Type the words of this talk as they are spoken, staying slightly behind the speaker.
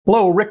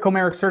Hello, Rick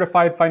Comerick,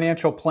 Certified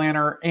Financial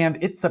Planner, and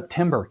it's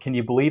September. Can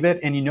you believe it?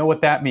 And you know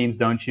what that means,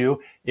 don't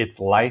you? It's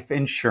Life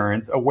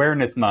Insurance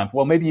Awareness Month.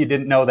 Well, maybe you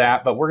didn't know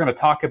that, but we're going to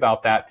talk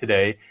about that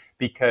today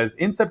because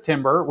in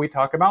September, we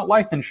talk about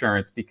life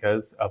insurance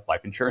because of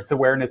Life Insurance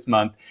Awareness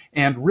Month.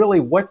 And really,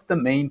 what's the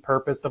main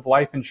purpose of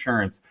life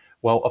insurance?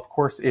 Well, of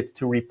course, it's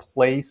to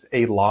replace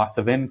a loss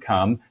of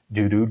income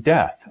due to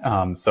death.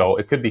 So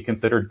it could be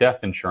considered death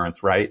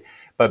insurance, right?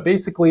 But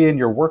basically, in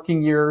your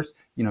working years,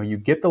 you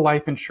get the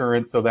life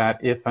insurance so that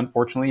if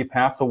unfortunately you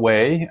pass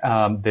away,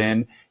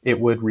 then it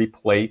would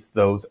replace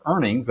those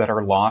earnings that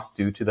are lost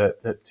due to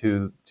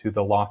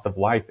the loss of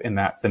life in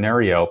that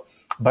scenario.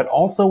 But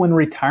also in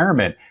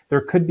retirement,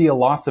 there could be a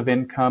loss of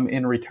income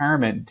in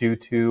retirement due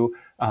to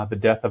the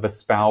death of a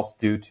spouse,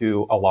 due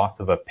to a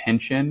loss of a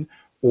pension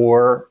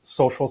or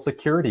Social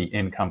Security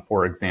income,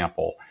 for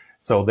example.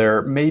 So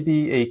there may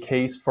be a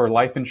case for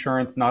life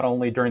insurance not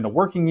only during the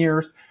working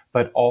years,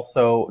 but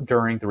also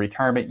during the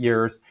retirement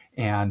years.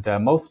 And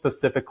most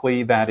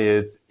specifically, that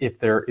is if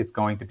there is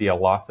going to be a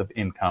loss of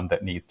income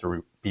that needs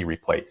to be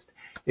replaced.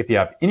 If you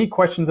have any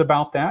questions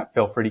about that,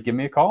 feel free to give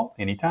me a call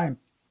anytime.